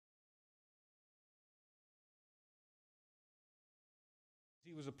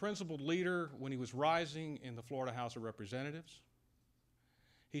He was a principled leader when he was rising in the Florida House of Representatives.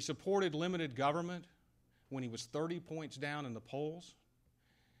 He supported limited government when he was 30 points down in the polls.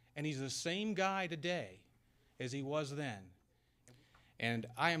 And he's the same guy today as he was then. And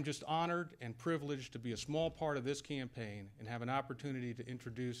I am just honored and privileged to be a small part of this campaign and have an opportunity to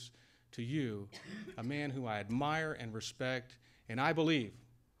introduce to you a man who I admire and respect, and I believe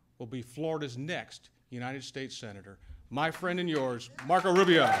will be Florida's next United States Senator, my friend and yours, Marco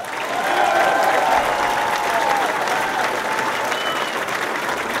Rubio.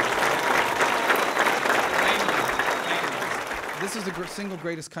 This is the single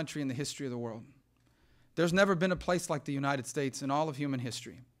greatest country in the history of the world. There's never been a place like the United States in all of human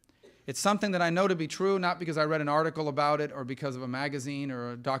history. It's something that I know to be true, not because I read an article about it or because of a magazine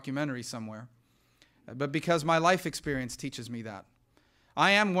or a documentary somewhere, but because my life experience teaches me that.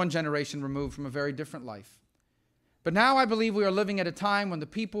 I am one generation removed from a very different life. But now I believe we are living at a time when the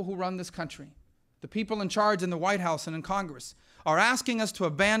people who run this country, the people in charge in the White House and in Congress, are asking us to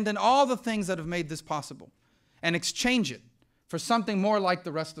abandon all the things that have made this possible and exchange it for something more like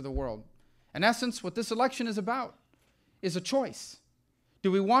the rest of the world. In essence, what this election is about is a choice.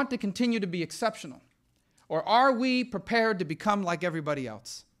 Do we want to continue to be exceptional, or are we prepared to become like everybody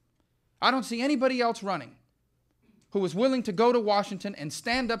else? I don't see anybody else running who is willing to go to Washington and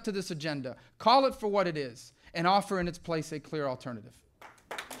stand up to this agenda, call it for what it is, and offer in its place a clear alternative.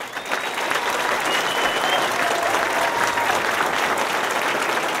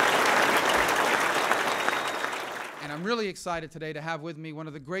 And I'm really excited today to have with me one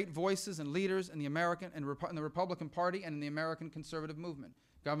of the great voices and leaders in the in the Republican Party and in the American conservative movement,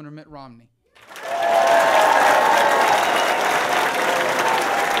 Governor Mitt Romney.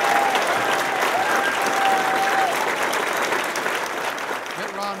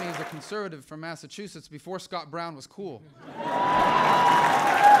 Mitt Romney is a conservative from Massachusetts before Scott Brown was cool.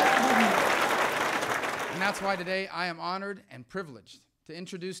 And that's why today I am honored and privileged to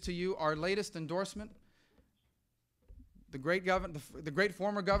introduce to you our latest endorsement, the great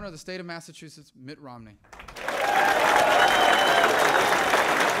former governor of the state of Massachusetts, Mitt Romney. Thank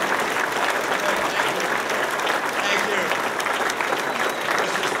you.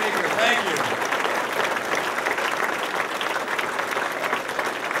 Mr. Speaker, thank you.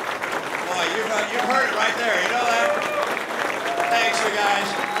 Boy, you've heard it right there. You know that? Thanks, you guys.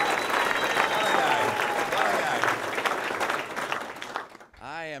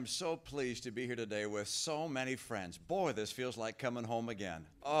 I am so pleased to be here today with so many friends. Boy, this feels like coming home again.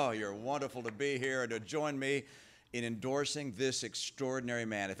 Oh, you're wonderful to be here and to join me in endorsing this extraordinary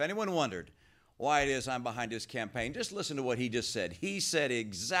man. If anyone wondered why it is I'm behind his campaign, just listen to what he just said. He said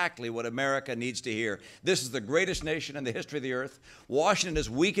exactly what America needs to hear. This is the greatest nation in the history of the earth. Washington is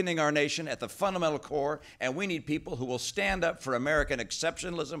weakening our nation at the fundamental core, and we need people who will stand up for American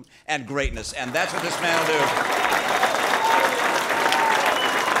exceptionalism and greatness, and that's what this man will do.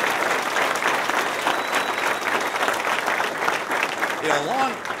 You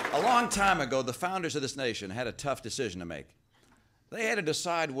know, a long time ago, the founders of this nation had a tough decision to make. They had to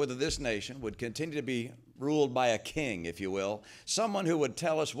decide whether this nation would continue to be ruled by a king, if you will, someone who would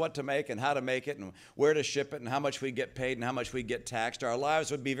tell us what to make and how to make it and where to ship it and how much we get paid and how much we get taxed. Our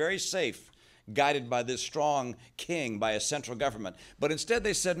lives would be very safe, guided by this strong king, by a central government. But instead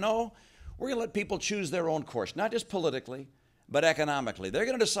they said, no, we're going to let people choose their own course, not just politically, but economically. They're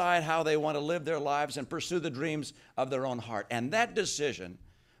going to decide how they want to live their lives and pursue the dreams of their own heart. And that decision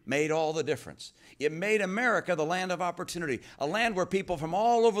made all the difference. It made America the land of opportunity, a land where people from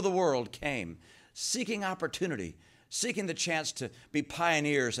all over the world came, seeking opportunity, seeking the chance to be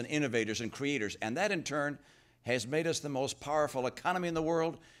pioneers and innovators and creators. And that, in turn, has made us the most powerful economy in the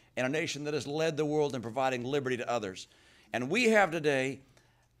world and a nation that has led the world in providing liberty to others. And we have today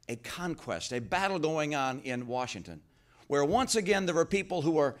a conquest, a battle going on in Washington, where once again there are people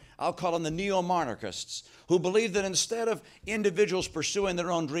who are, I'll call them the neo-monarchists, who believe that instead of individuals pursuing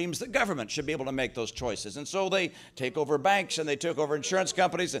their own dreams, the government should be able to make those choices. And so they take over banks, and they take over insurance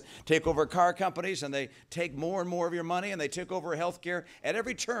companies, and take over car companies, and they take more and more of your money, and they took over healthcare. At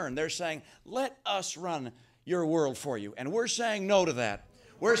every turn, they're saying, let us run your world for you. And we're saying no to that.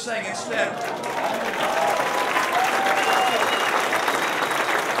 We're saying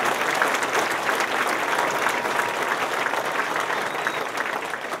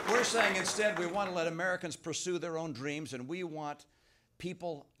instead, we want to let Americans pursue their own dreams, and we want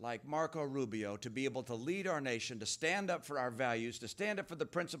people like Marco Rubio to be able to lead our nation, to stand up for our values, to stand up for the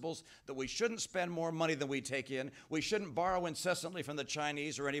principles that we shouldn't spend more money than we take in. We shouldn't borrow incessantly from the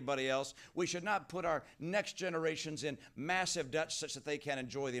Chinese or anybody else. We should not put our next generations in massive debt such that they can't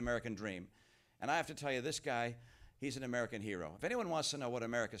enjoy the American dream. And I have to tell you, this guy, He's an American hero. If anyone wants to know what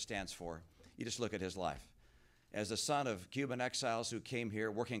America stands for, you just look at his life. As the son of Cuban exiles who came here,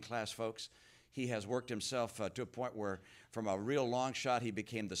 working class folks, he has worked himself to a point where from a real long shot he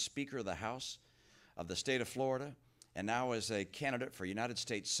became the Speaker of the House of the state of Florida, and now is a candidate for United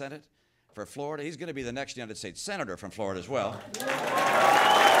States Senate for Florida. He's going to be the next United States Senator from Florida as well.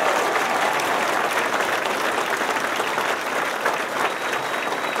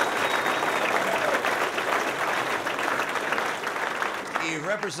 He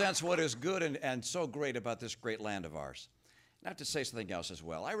represents what is good and so great about this great land of ours. Not to say something else as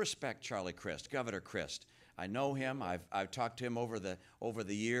well. I respect Charlie Crist, Governor Crist. I know him. I've talked to him over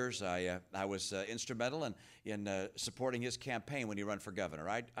the years. I was instrumental in supporting his campaign when he ran for governor.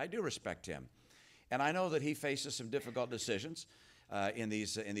 I do respect him, and I know that he faces some difficult decisions in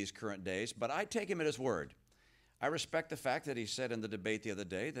these current days. But I take him at his word. I respect the fact that he said in the debate the other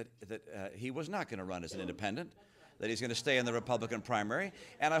day that he was not going to run as an independent, that he's going to stay in the Republican primary,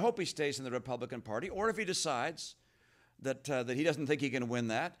 and I hope he stays in the Republican Party. Or if he decides that he doesn't think he can win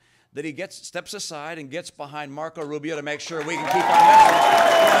that he steps aside and gets behind Marco Rubio to make sure we can keep our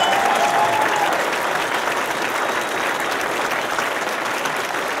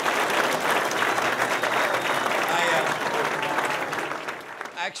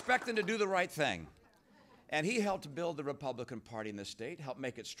I expect him to do the right thing. And he helped build the Republican Party in this state, helped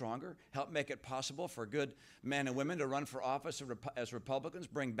make it stronger, helped make it possible for good men and women to run for office as Republicans,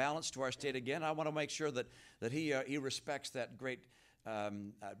 bring balance to our state again. I want to make sure that he respects that great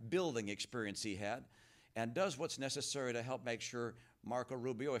building experience he had and does what's necessary to help make sure Marco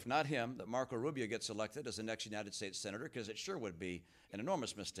Rubio, if not him, that Marco Rubio gets elected as the next United States Senator, because it sure would be an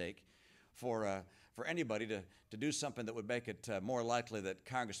enormous mistake for anybody to do something that would make it more likely that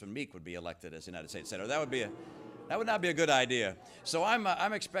Congressman Meek would be elected as United States Senator. That would not be a good idea. So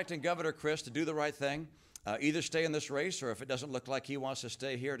I'm expecting Governor Crist to do the right thing, either stay in this race, or if it doesn't look like he wants to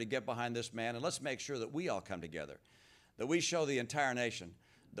stay here, to get behind this man. And let's make sure that we all come together, that we show the entire nation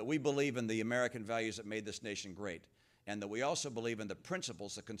that we believe in the American values that made this nation great, and that we also believe in the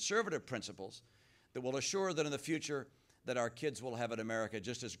principles, the conservative principles, that will assure that in the future that our kids will have an America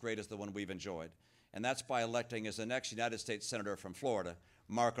just as great as the one we've enjoyed. And that's by electing as the next United States Senator from Florida,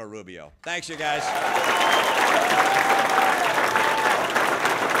 Marco Rubio. Thanks, you guys.